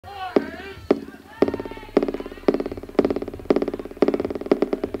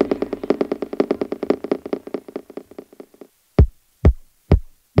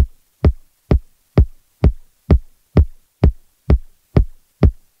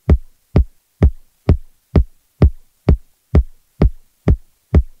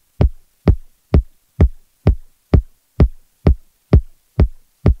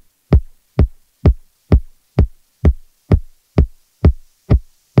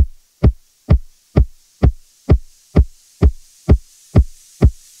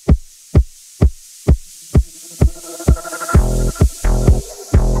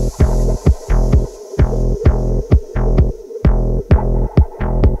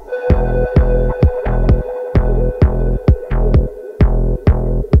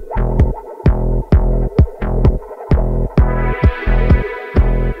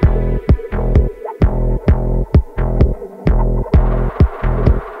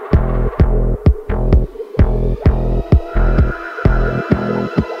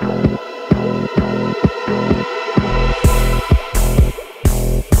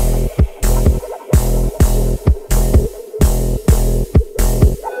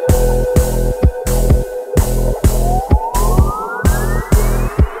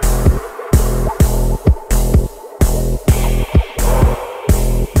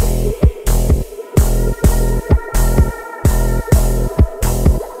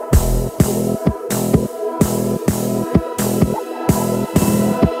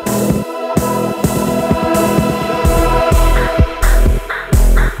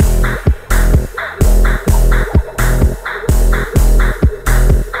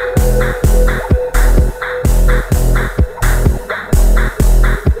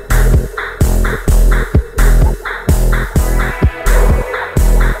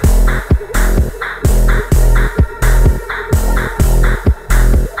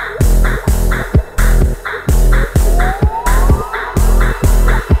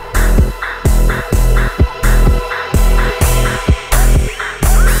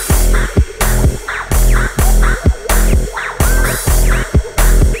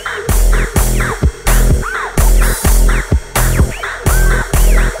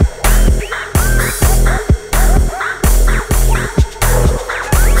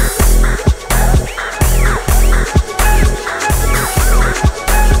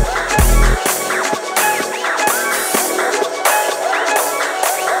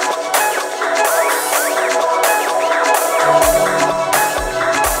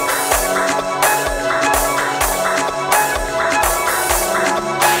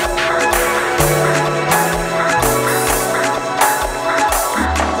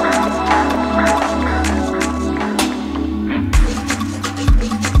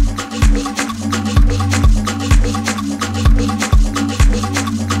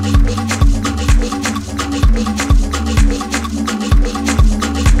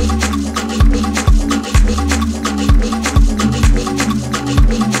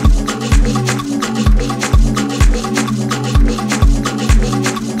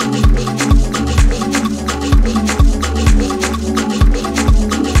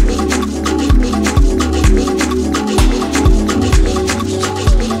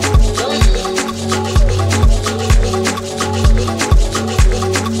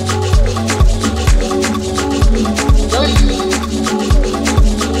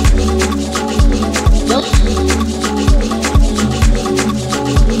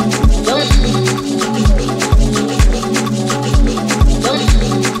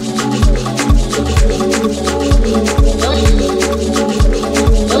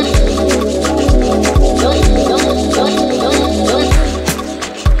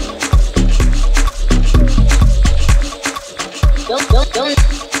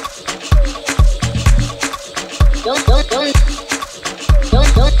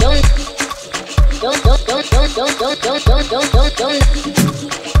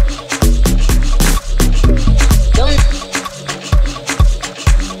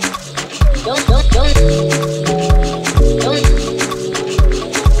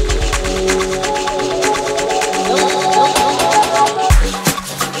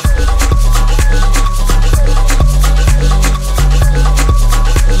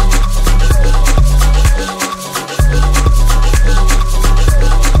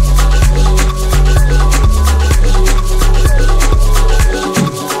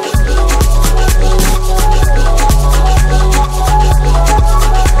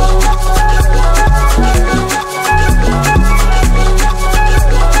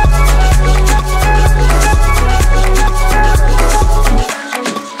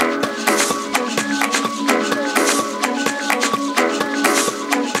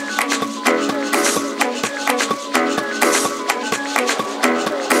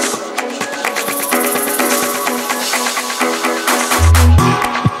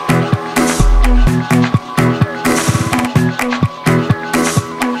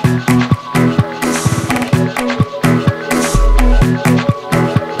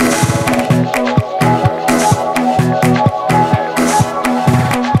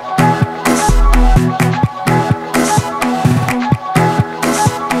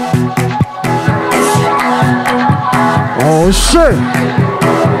Shit.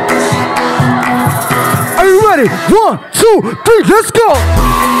 Are you ready? 1, 2, 3, let's go.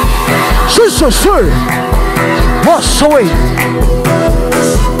 Shit. Wash away.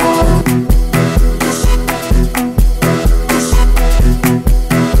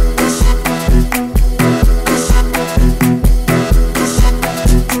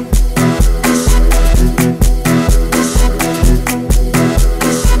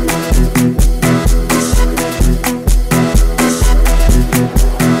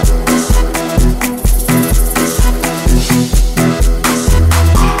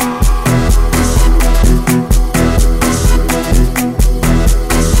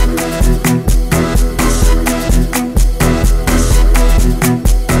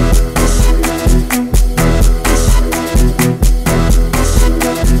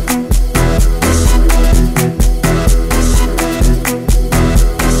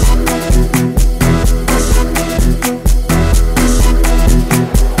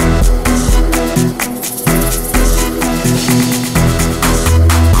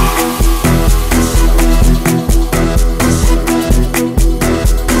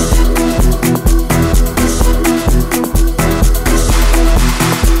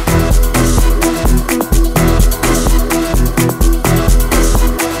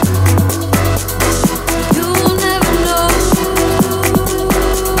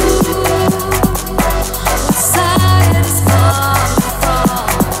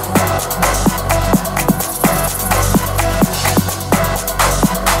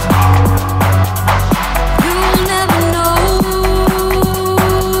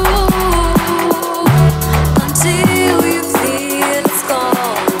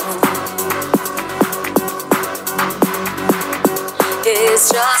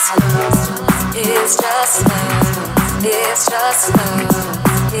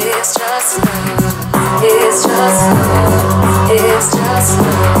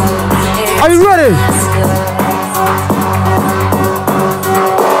 Are you ready?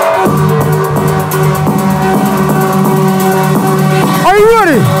 Are you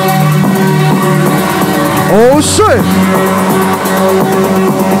ready? Oh shit!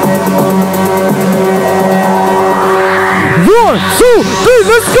 1, 2, 3,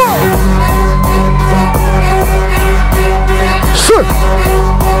 let's go! Shit!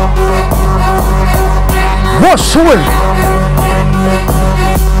 Wash away!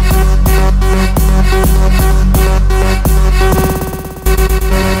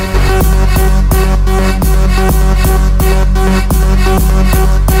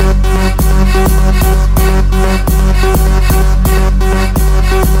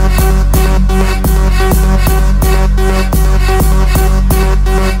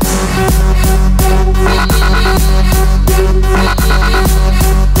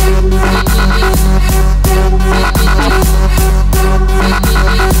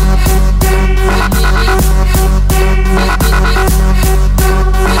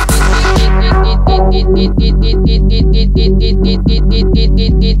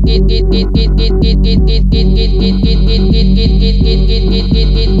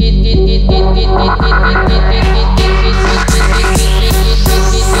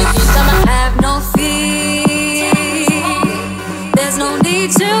 There's no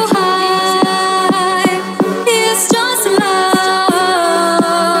need to hide. Here's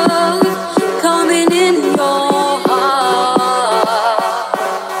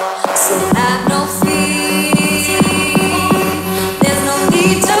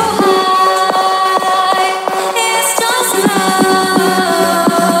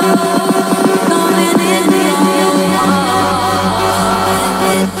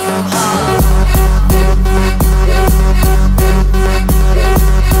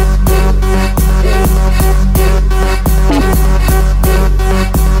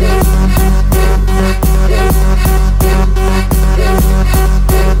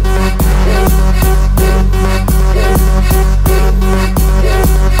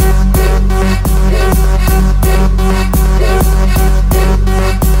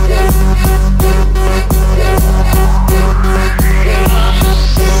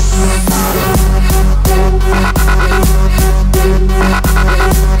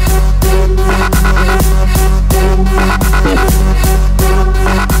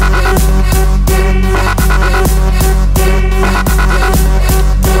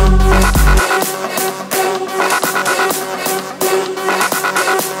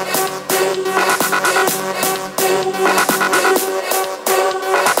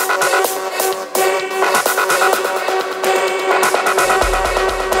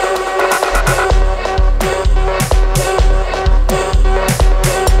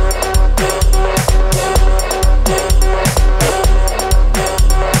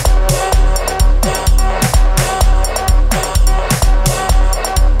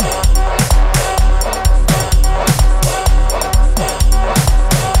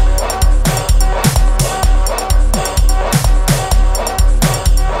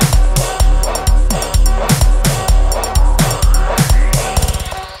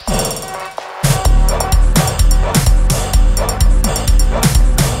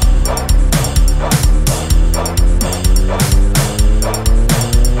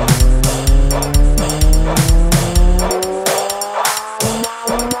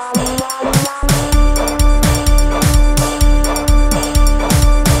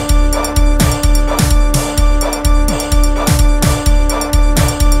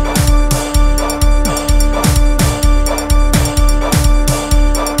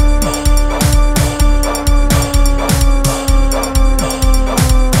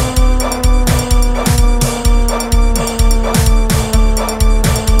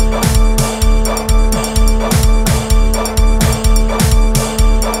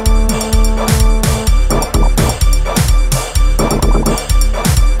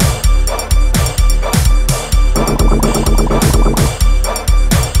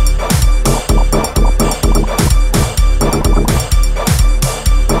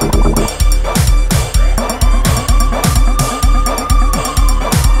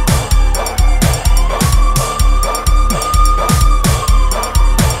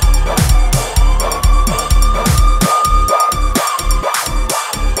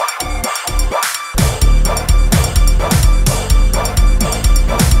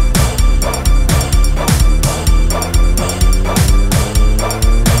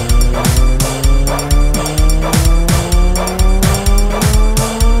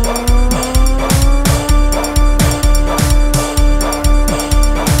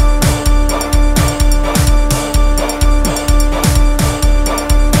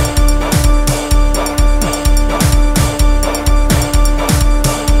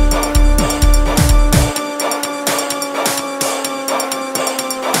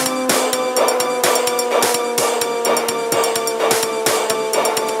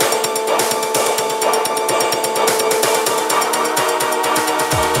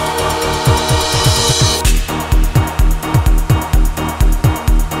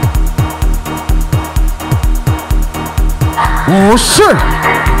Oh shit.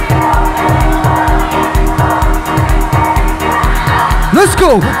 Let's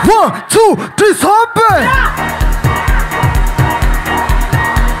go. 1, 2, 3,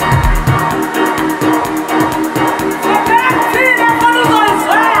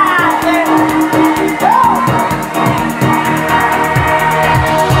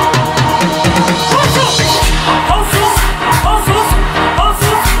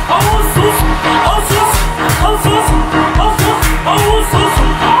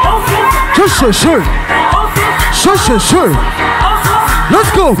 3.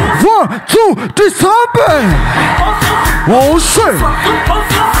 Let's go. 1, 2, 3, 3. Oh shit.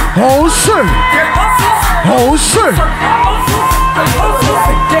 Oh shit. Oh shit.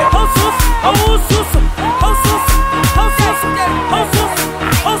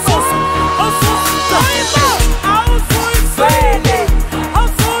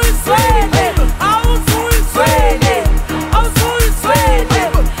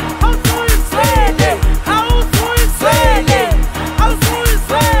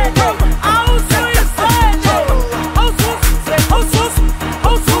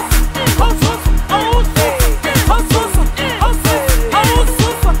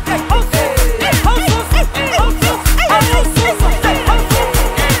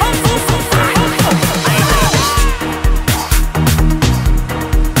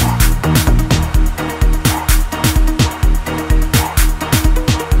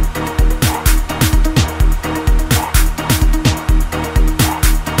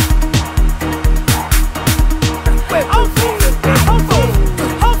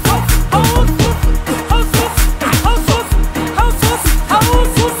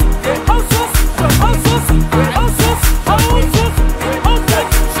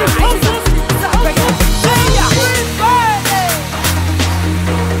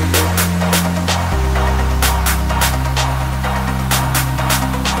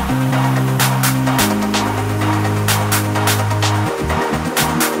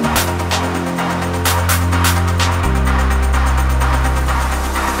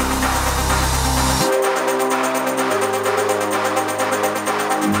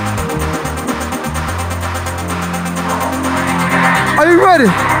 Are you ready?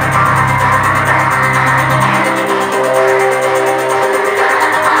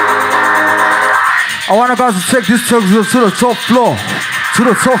 I want you guys to take this to the top floor. To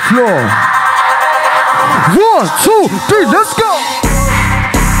the top floor. 1, 2, 3, let's go!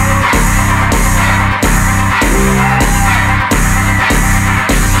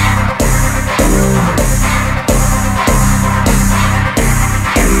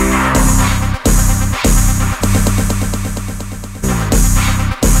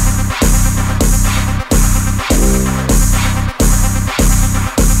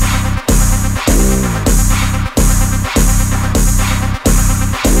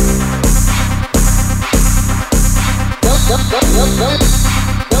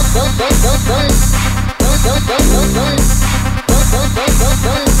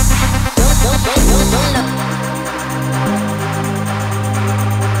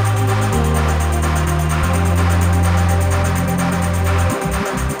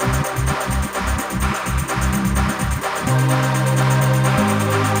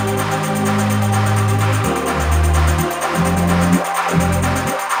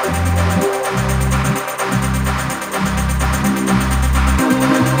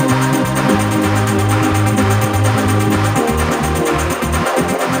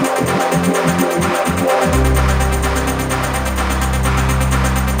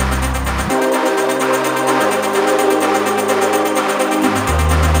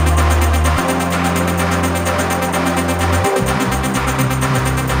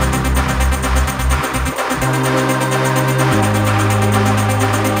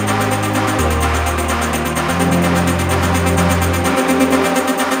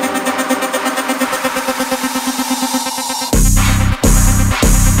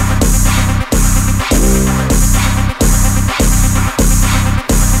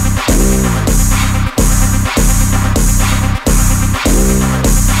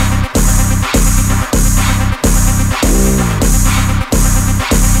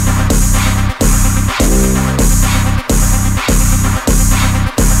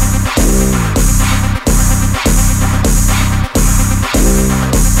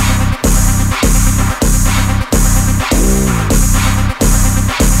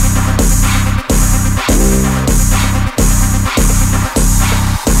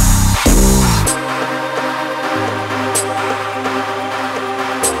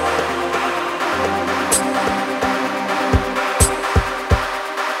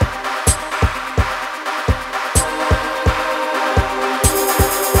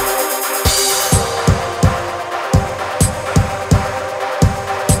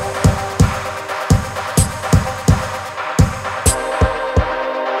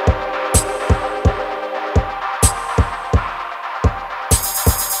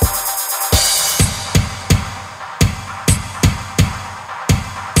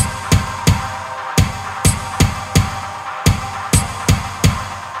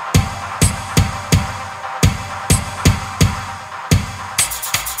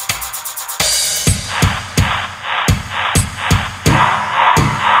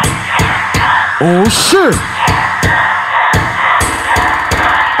 Oh shit!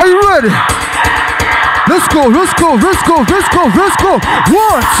 Are you ready? Let's go, let's go, let's go, let's go, let's go.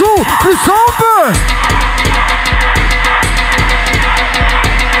 1, 2, 3, zombie!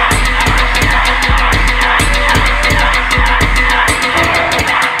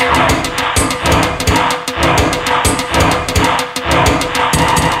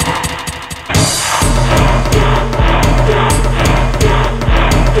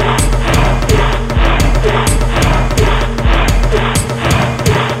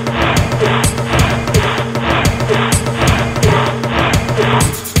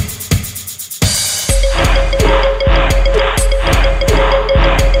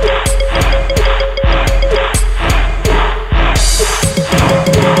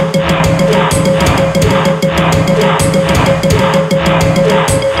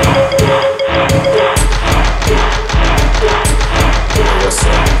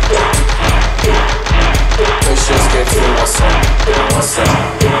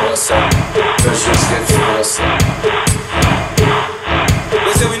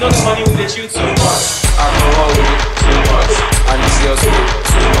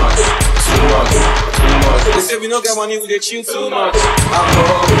 We don't get money, we dey chill too much.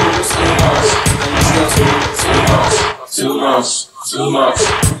 Alcohol, we do too much. And you just too much, too much.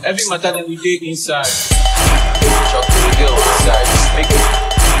 Every matter that we did inside. Talk to the girl inside, just make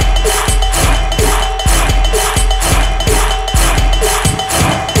it.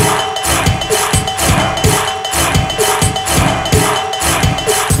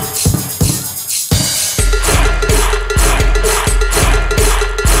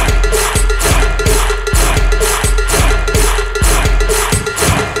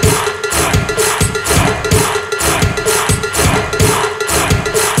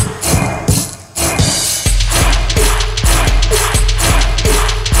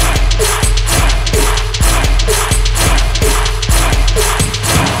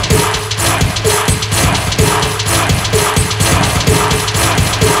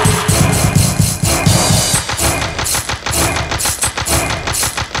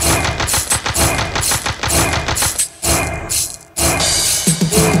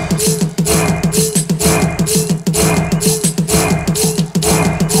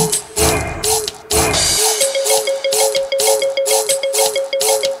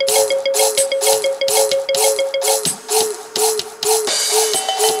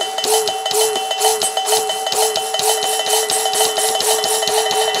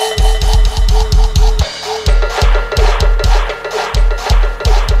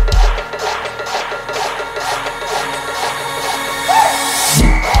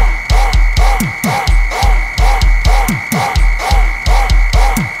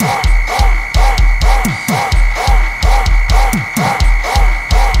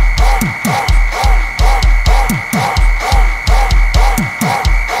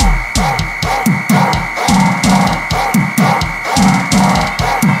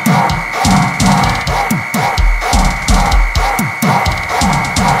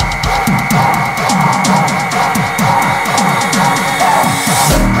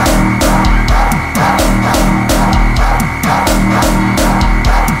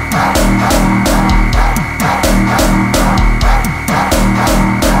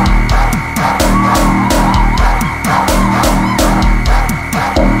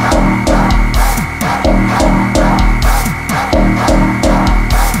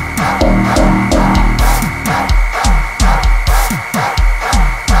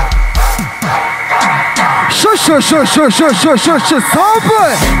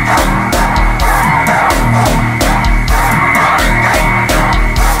 Zombie!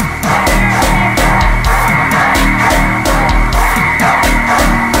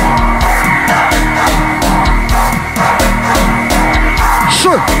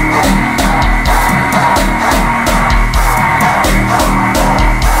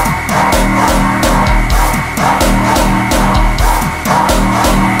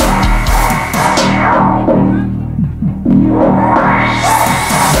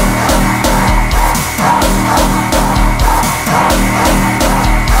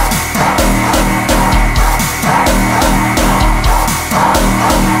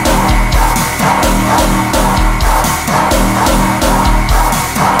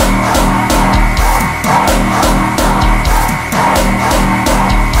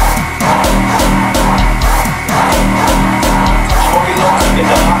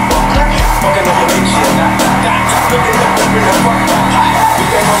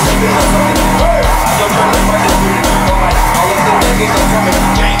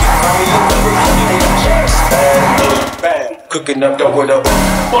 Cooking up dope with a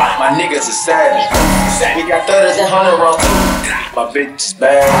my niggas are savage. We got 30s and 100 rounds. My bitch is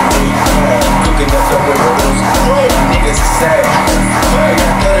bad. Cooking up dope with a my niggas are savage. We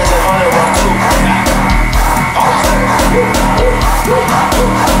got 30s and 100 rounds too.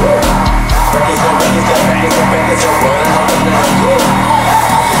 Records on records on running on the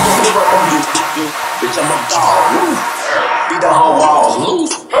bitch, I'm a dog. Beat the whole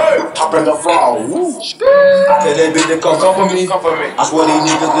walls. I bring a flaw. I tell that bitch to come for me. I swear these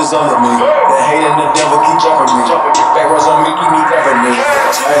niggas is under me. The hate and the devil keep jumping me. Backwards on me, keep me company.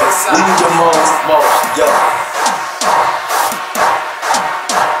 Hey, we need the most, yo.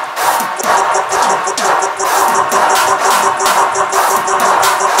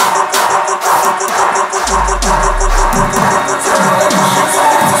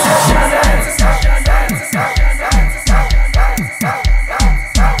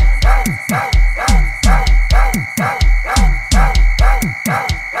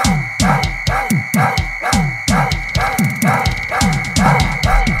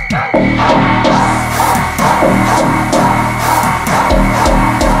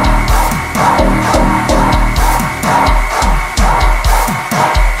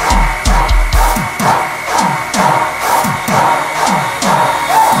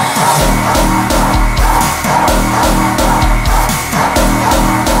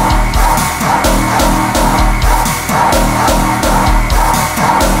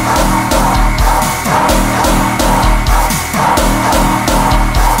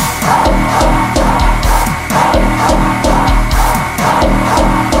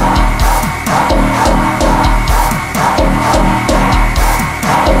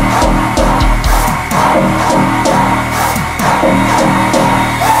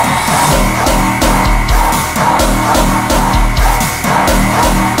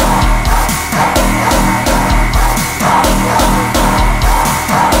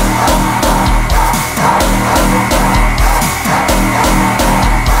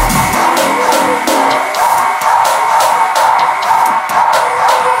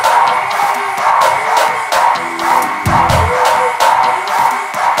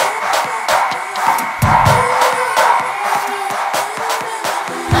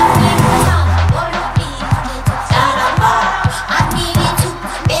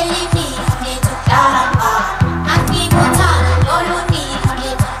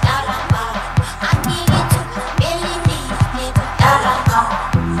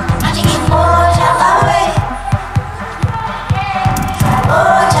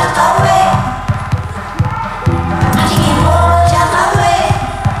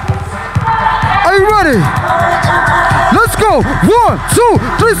 Let's go. 1, 2,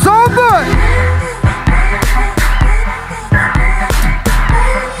 3, somebody.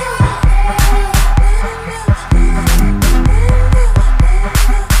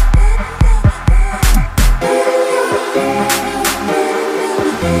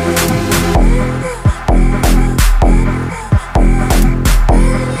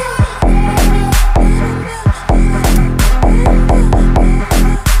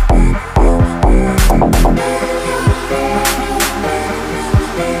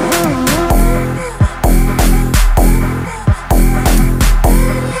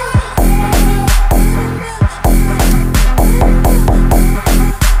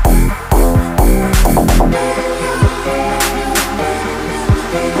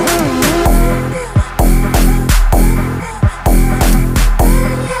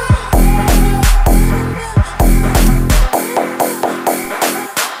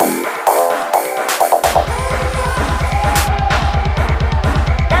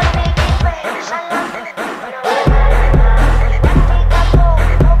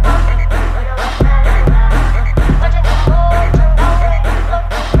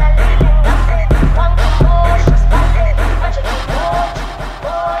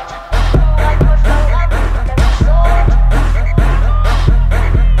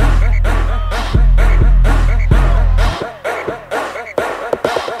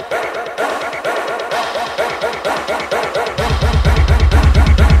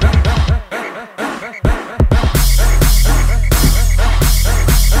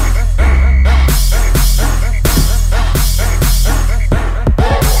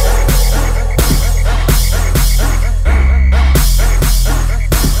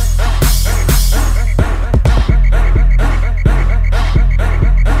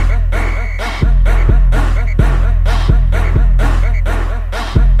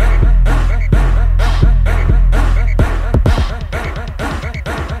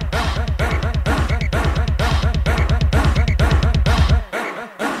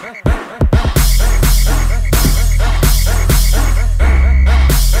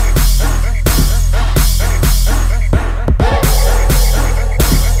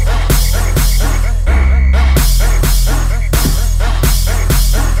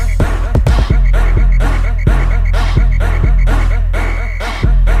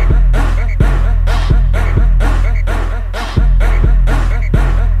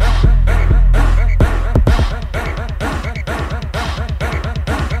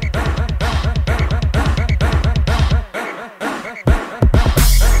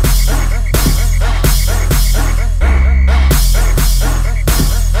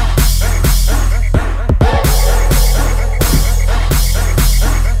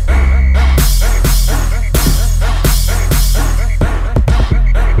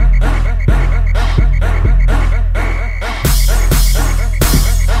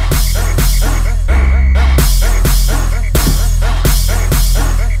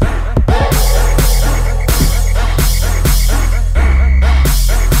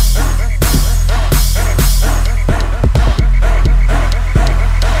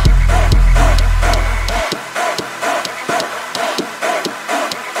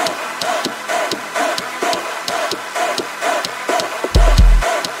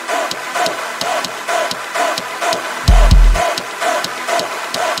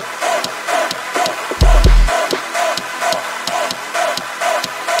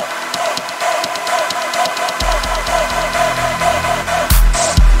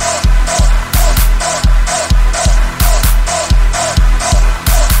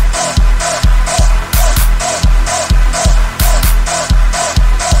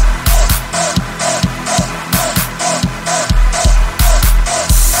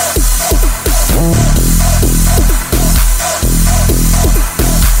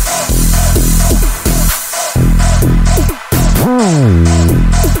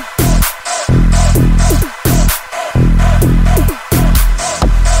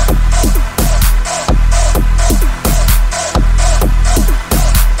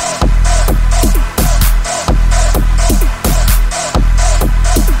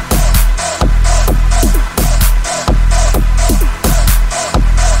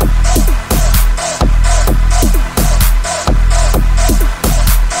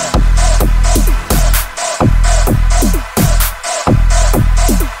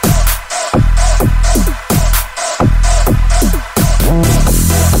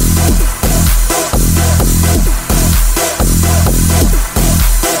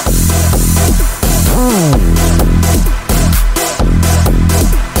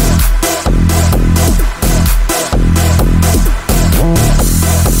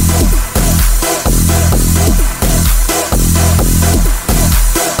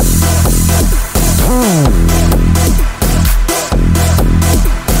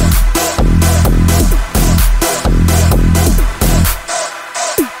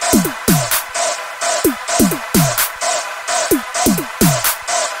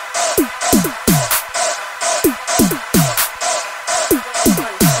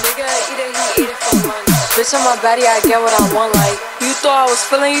 Bitch on my body, I get what I want. Like, you thought I was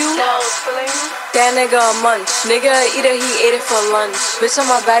feeling you? That nigga a munch. Nigga a eater, he ate it for lunch. Bitch on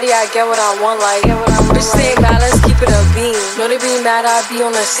my body, I get what I want. Like, bitch stay mad, let's keep it a beam. Know they be mad, I be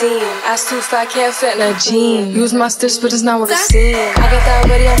on the scene. Ass too fat, can't fit in a jean. Use my stitch, but it's not what it seems. I got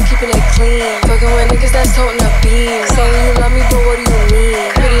that ready, I'm keeping it clean. Fucking with niggas that's toting a beam. Saying you love me, but what do you mean?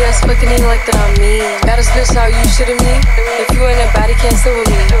 Pretty ass fucking ain't like that I mean. Baddest bitch, how you shitting me? If you ain't a baddie, can't sit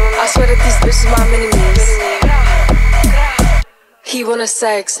with me. I swear that these bitches my mini-me's. He wanna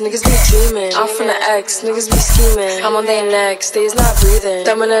sex, niggas be dreaming. I'm from the X, niggas be scheming. I'm on their necks, they's not breathing.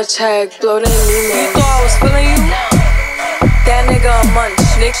 Thumb in a check, blow their meaning. You thought I was feeling you? That nigga a munch.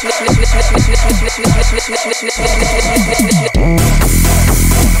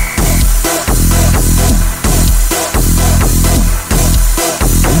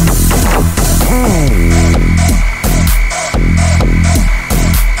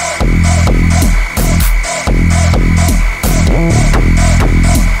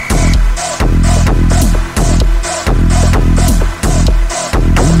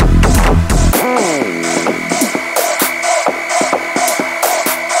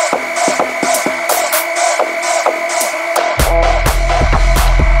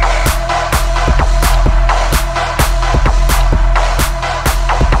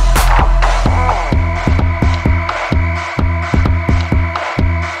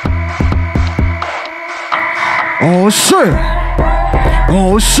 Oh shit!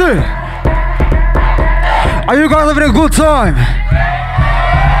 Oh shit! Are you guys having a good time?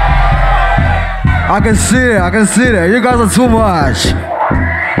 I can see it, I can see it. You guys are too much.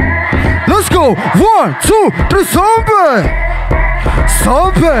 Let's go! 1, 2, 3, zombie!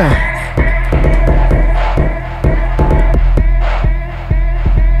 Zombie!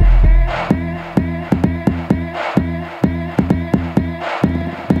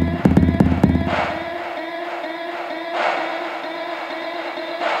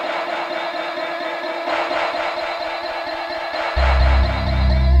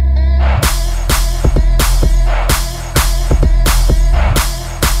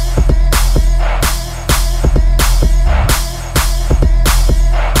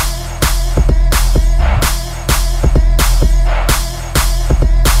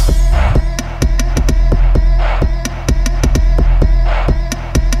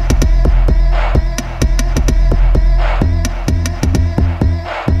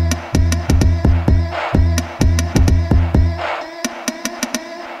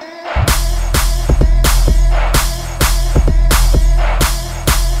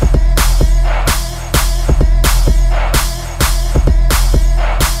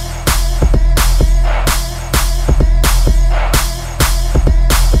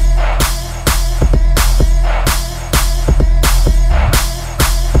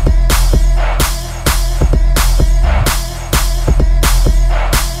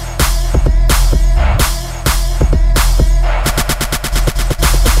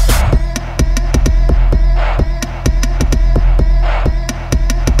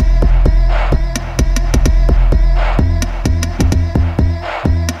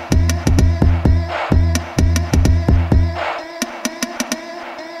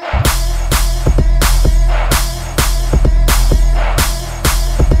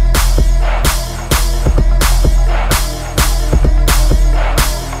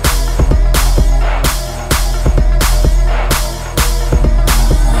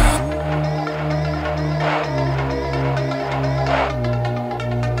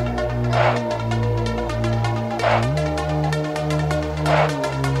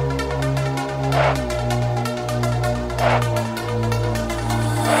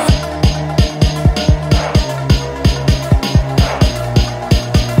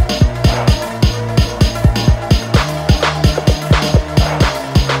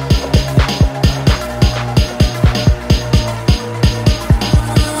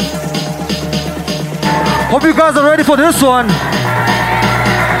 Hope you guys are ready for this one.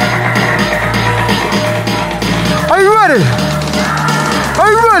 Are you ready?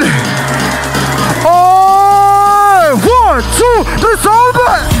 Are you ready? Oh, 1, 2, 3,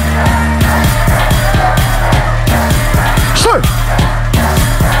 zombie! Sure.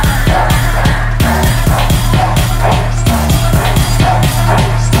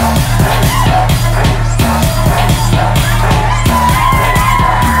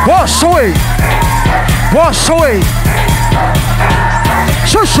 Wash away. Wash away.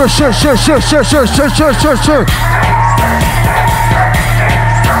 Sure, sure, sure, sure, sure, sure, sure, sure, sure, sure, sure.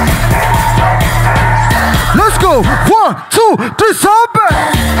 Let's go. 1, 2, 3, zombie.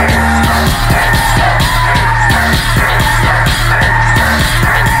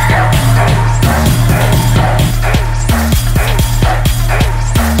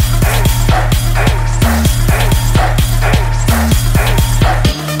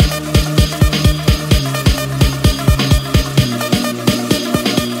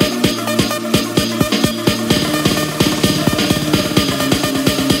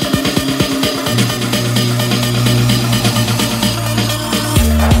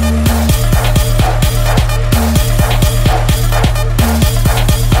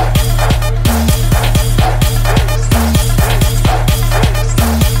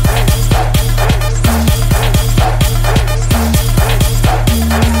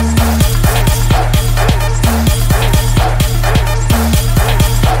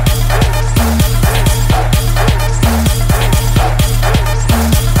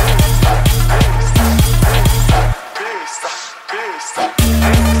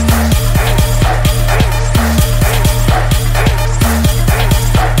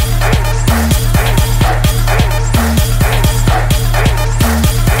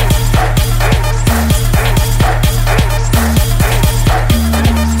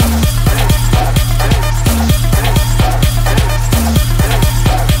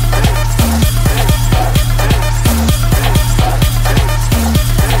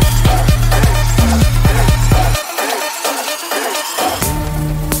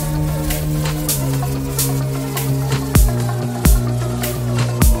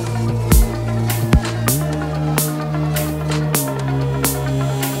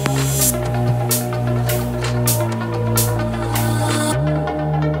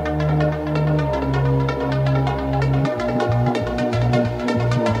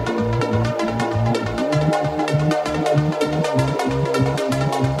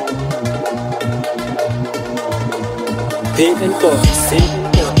 Paving boys.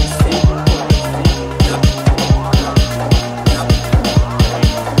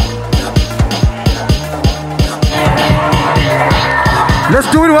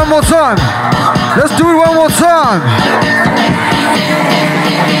 Let's do it one more time. Let's do it one more time.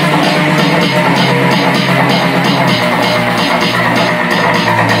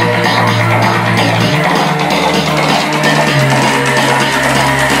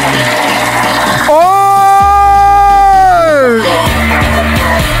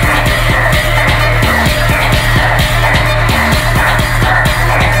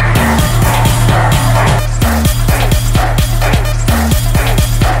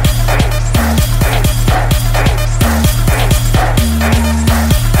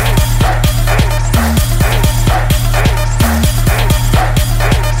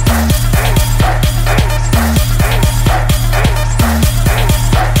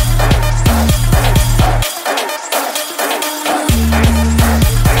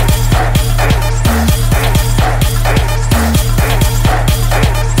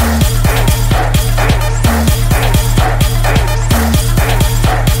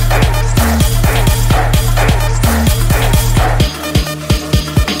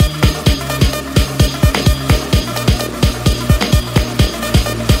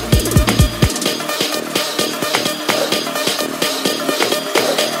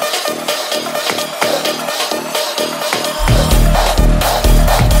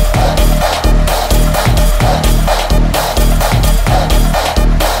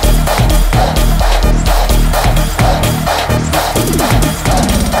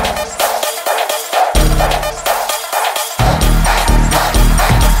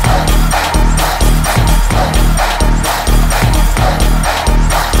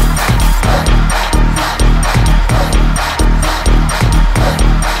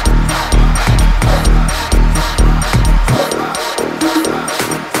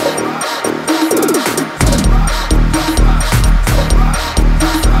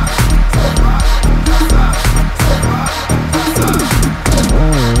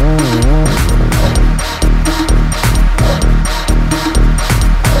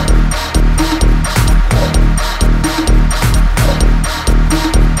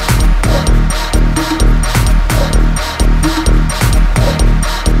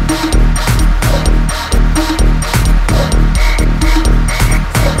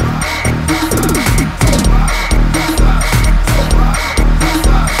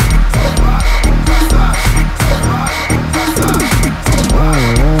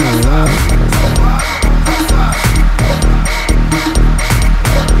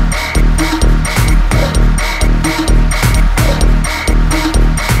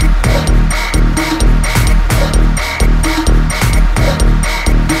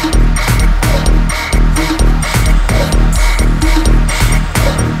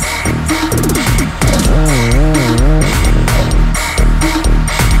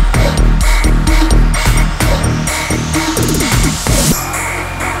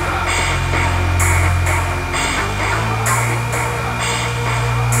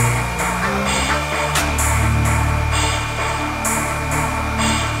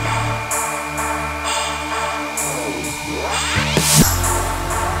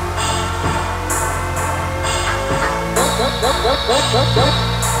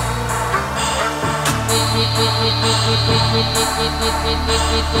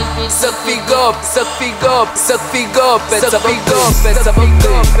 Suck fig up, suck fig up, suck fig up, suck fig up, suck fig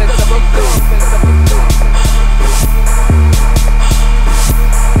up.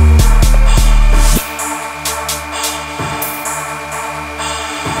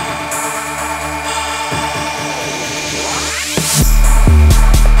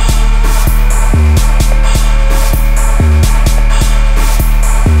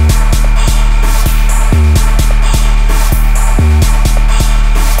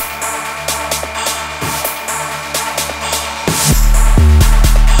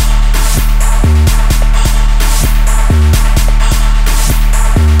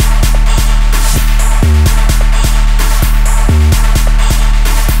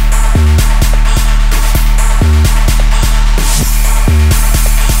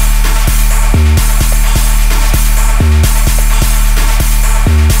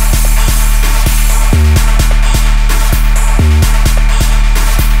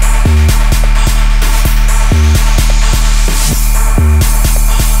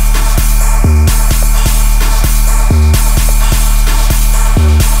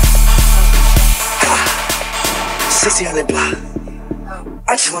 Sexy on the block.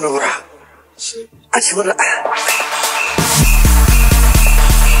 I just wanna rock. I just wanna rock.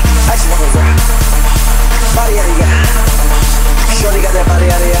 Body out of ya. Shorty got that body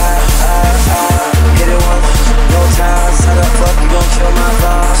out of hit it once, no time. How the fuck you gon' kill my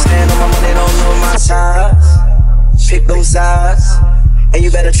vibe? Stand on my money, don't know my size. Pick them sides, and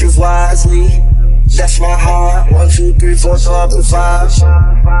you better choose wisely. That's my heart. 1, 2, 3, 4, 5, 5.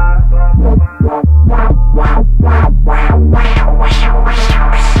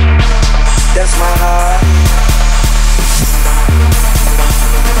 That's my heart.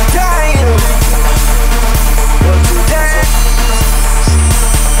 Damn. 1, 2, damn.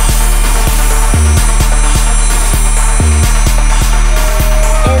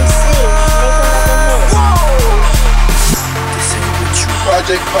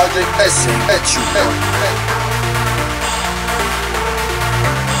 Project essay at you.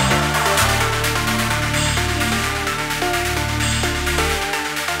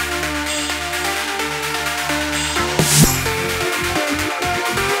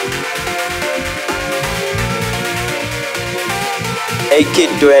 Hey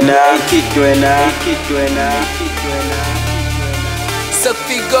kid doing Suck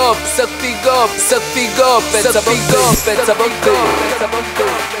big up, suck big up, suck big up, it's a big up, it's a big up.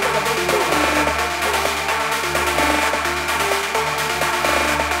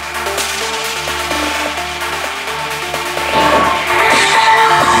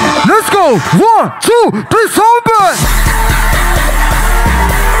 Let's go! 1, 2, 3, somebody!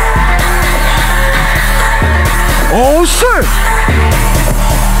 Oh shit!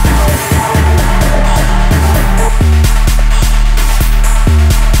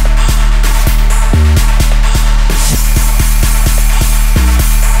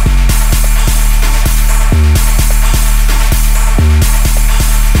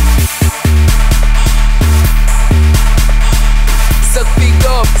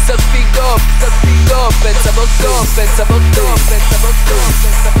 It's a book up, it's a book up, it's a book up,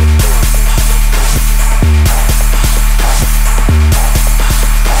 it's a book up.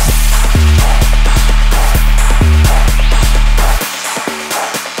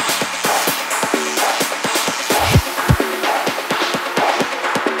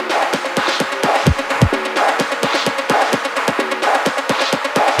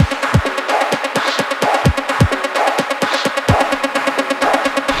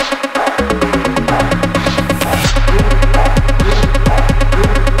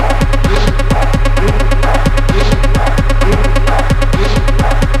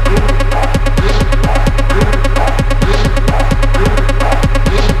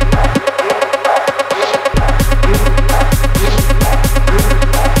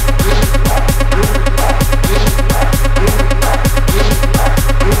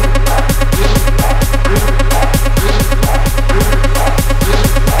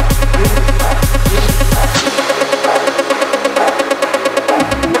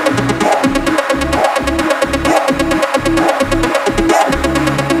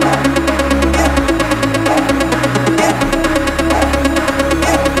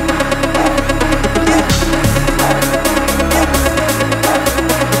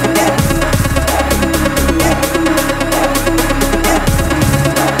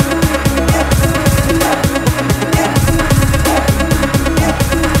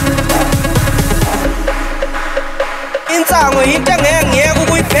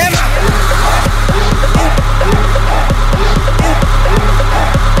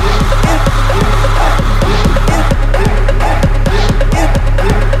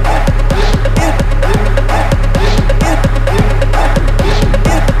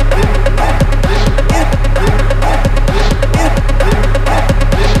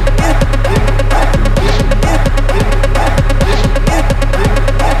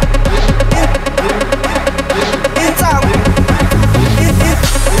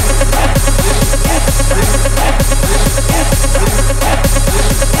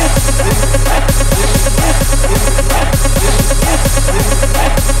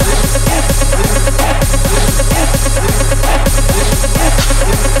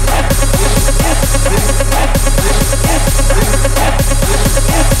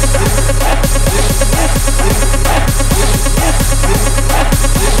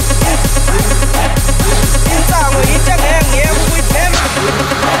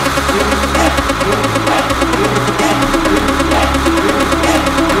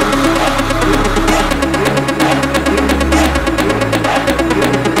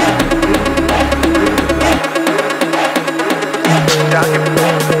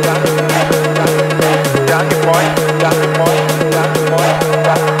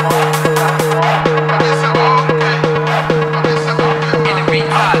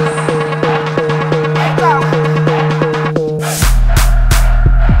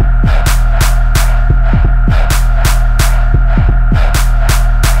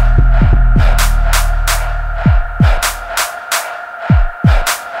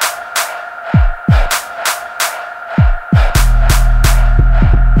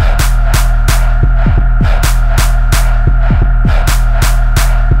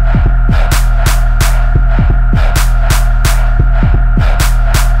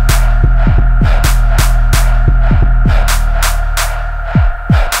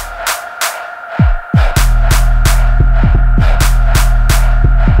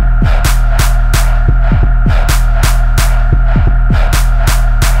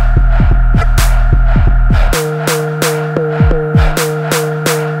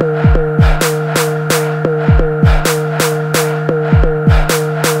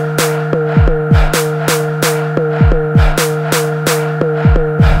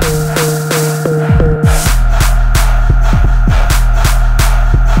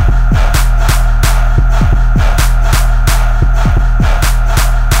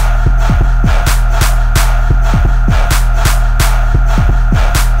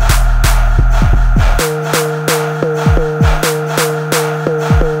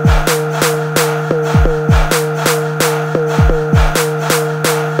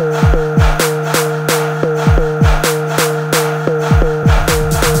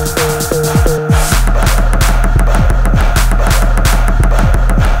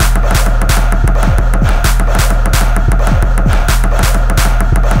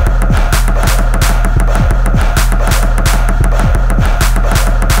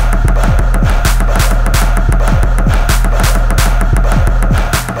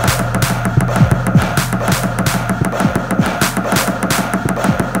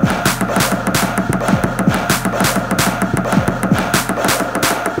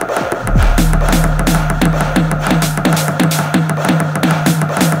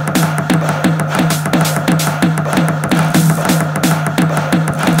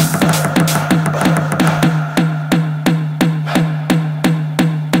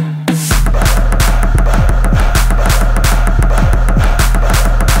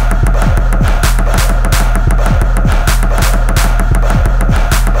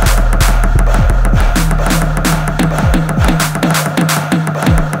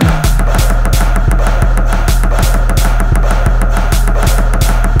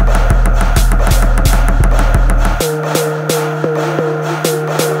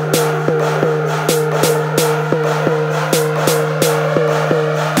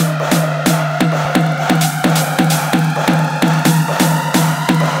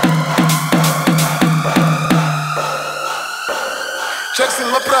 Jackson,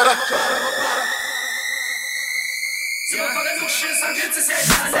 my brother.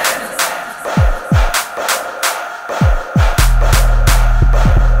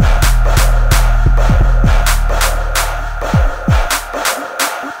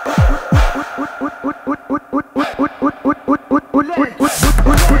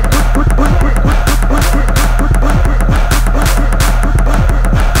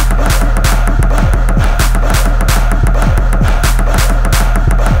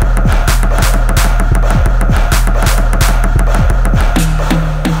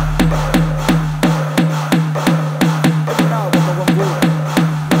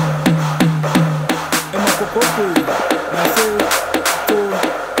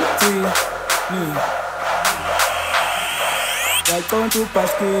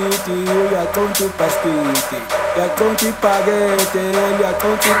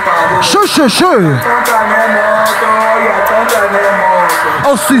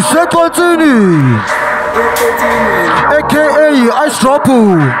 Aussi c'est continue. AKA Ice Drop.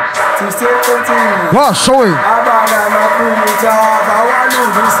 Wow, show it.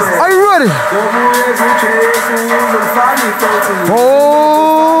 Are you ready?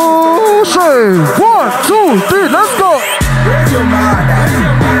 Oh, shit. 1, 2, 3, let's go. Where's your mother?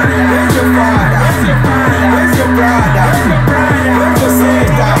 Where's your father? Where's your brother? Where's your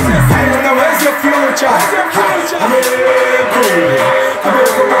sister? Where's your future?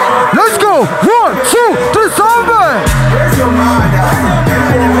 Let's go! 1, 2, 3, somebody! Where's your mother?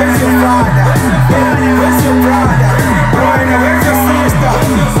 Where's your father? Where's your brother? Where's your sister?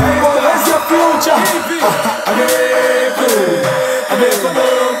 Where's your future?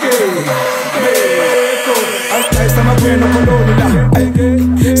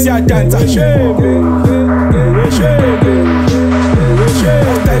 Si a danza,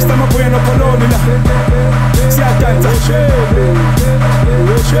 stiamo poniendo colori. Si a danza,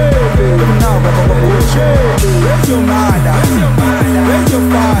 where's your mother? Where's your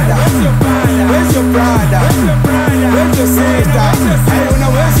father? Where's your brother? Where's your sister? I don't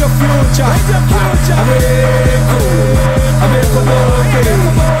know where's your future.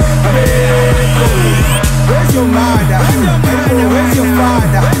 Where's your mother? Where's your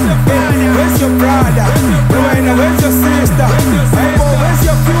father? Where's your brother? Where's your sister? Where's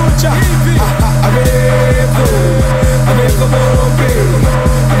your future?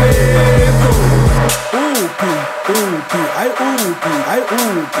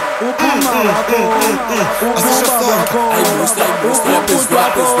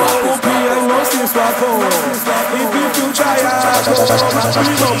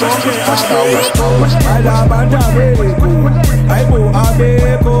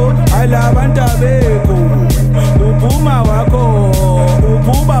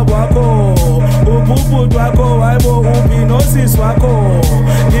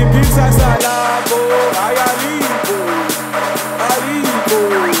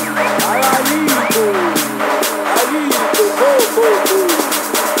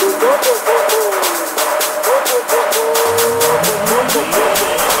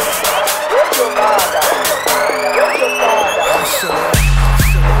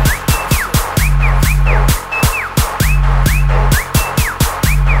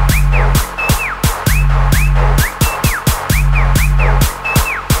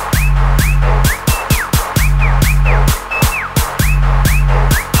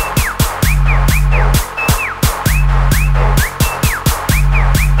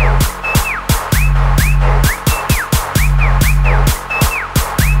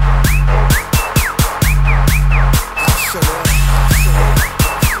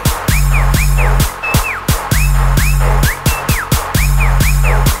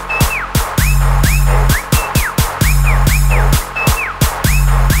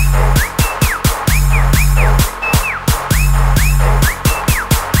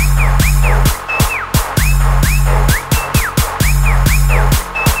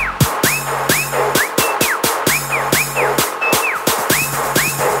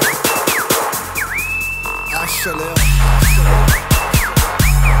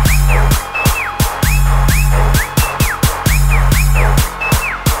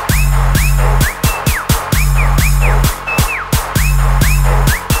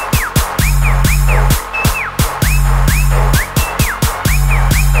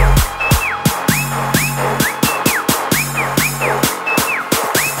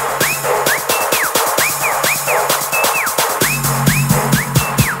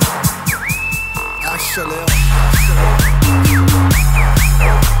 Syilx.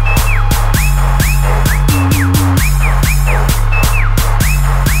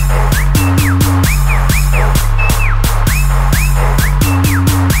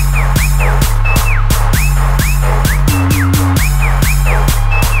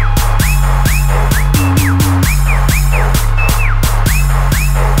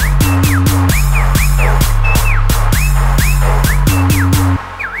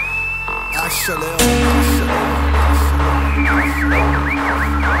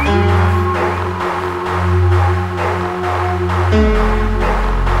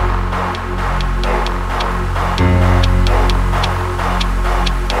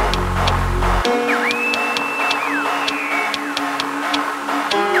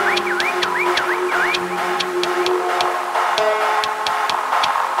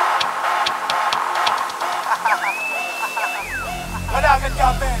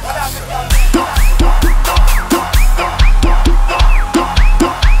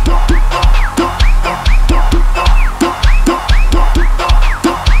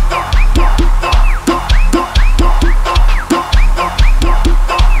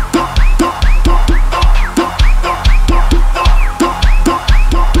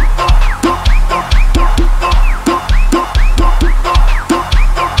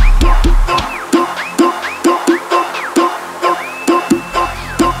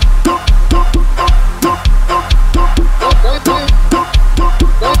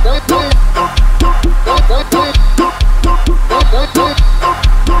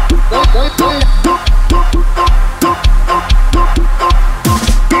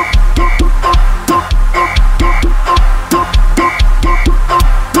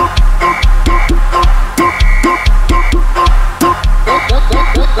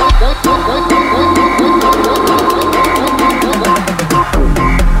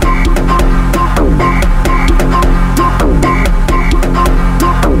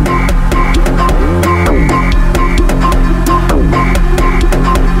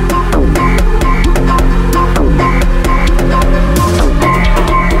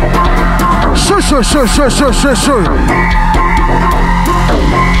 Sure.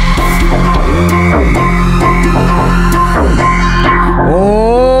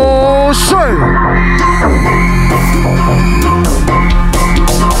 Oh, shit.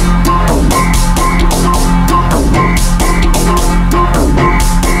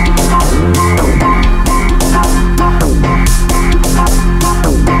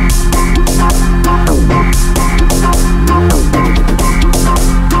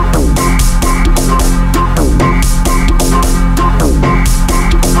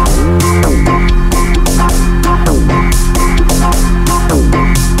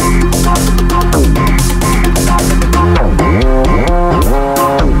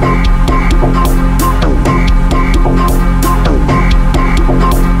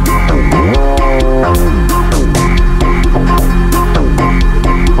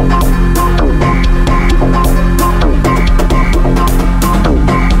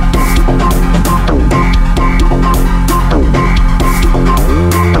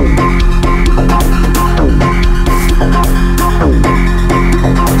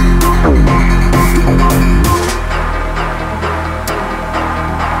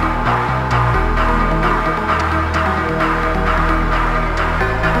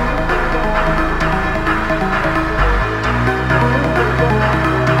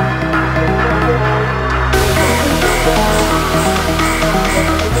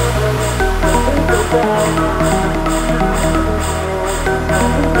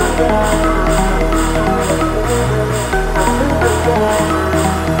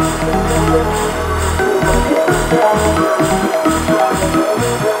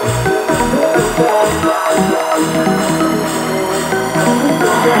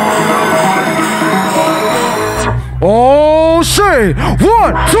 Oh shit! 1, 2,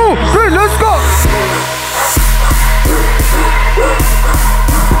 3, let's go!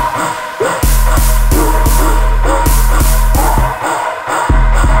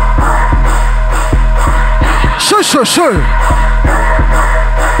 Sure.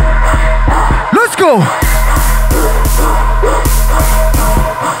 Let's go!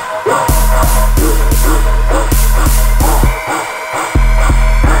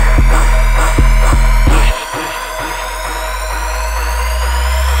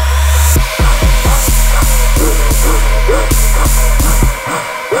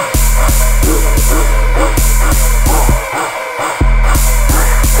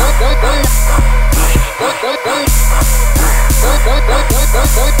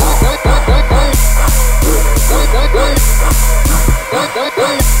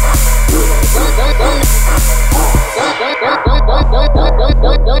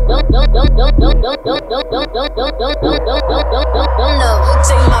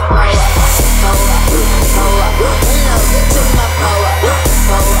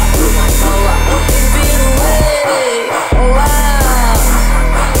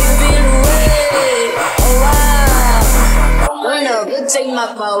 Take my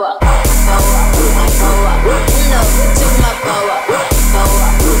power, my power. No, take my power,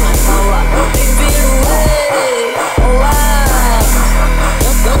 my power.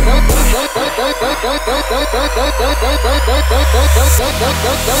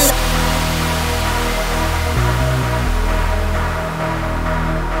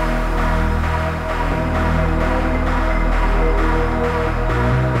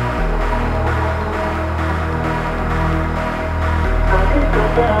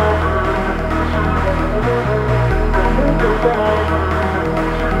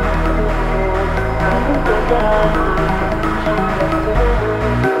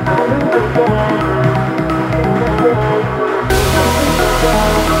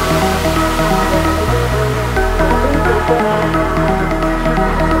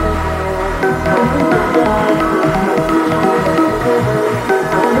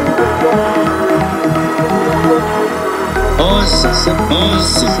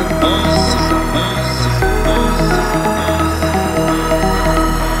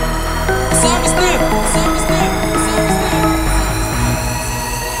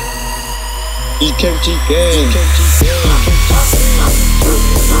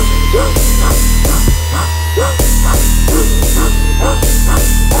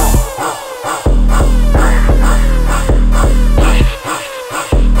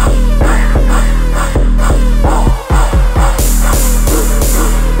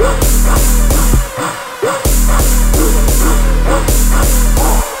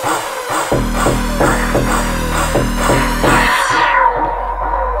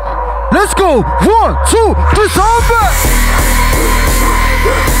 Let's go! 1, 2, 3, sound back!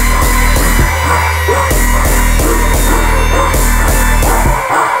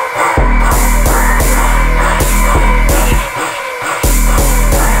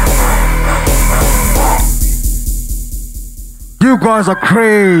 You guys are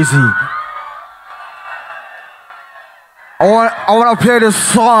crazy. I want to play this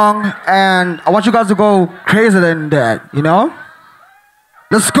song and I want you guys to go crazier than that, you know?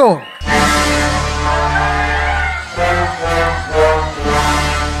 Let's go.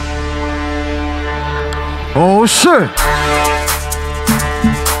 Oh shit.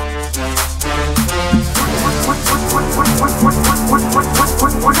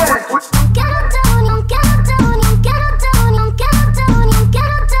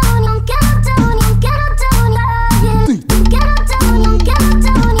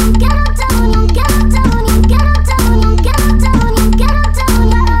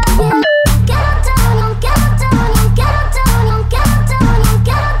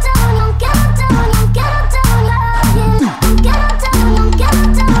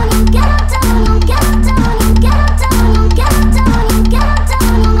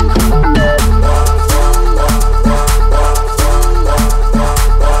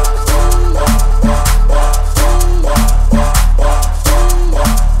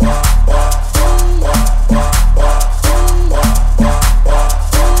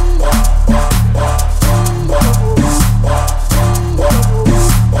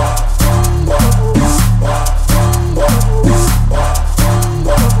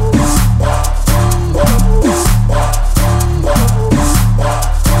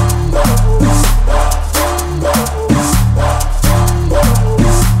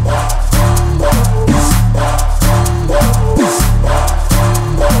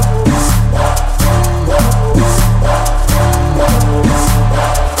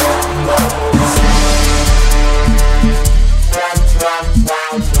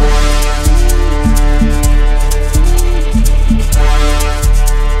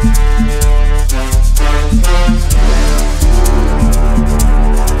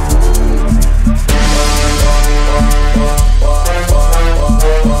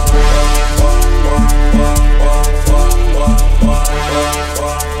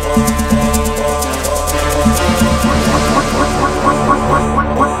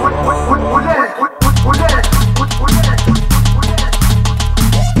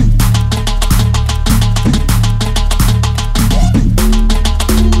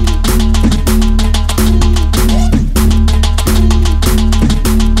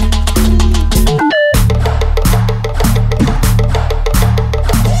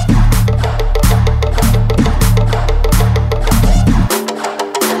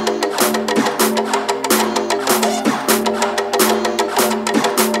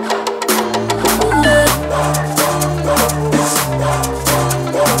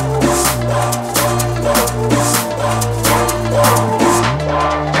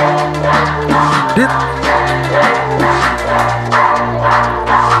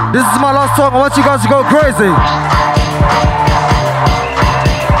 This is my last song. I want you guys to go crazy.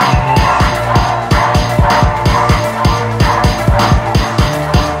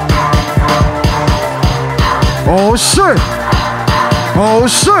 Oh shit! Oh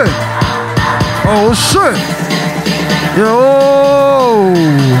shit! Oh shit! Yo!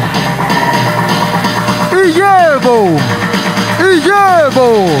 Idziemy! Idziemy!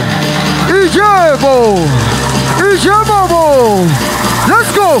 Idziemy! Idziemy!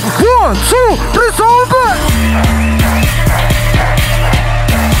 Let's go! 1, 2, 3, zombie!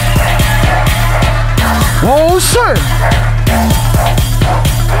 Oh shit!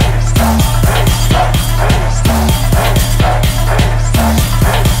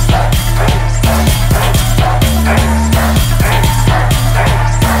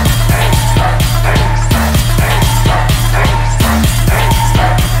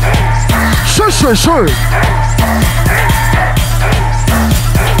 Sure.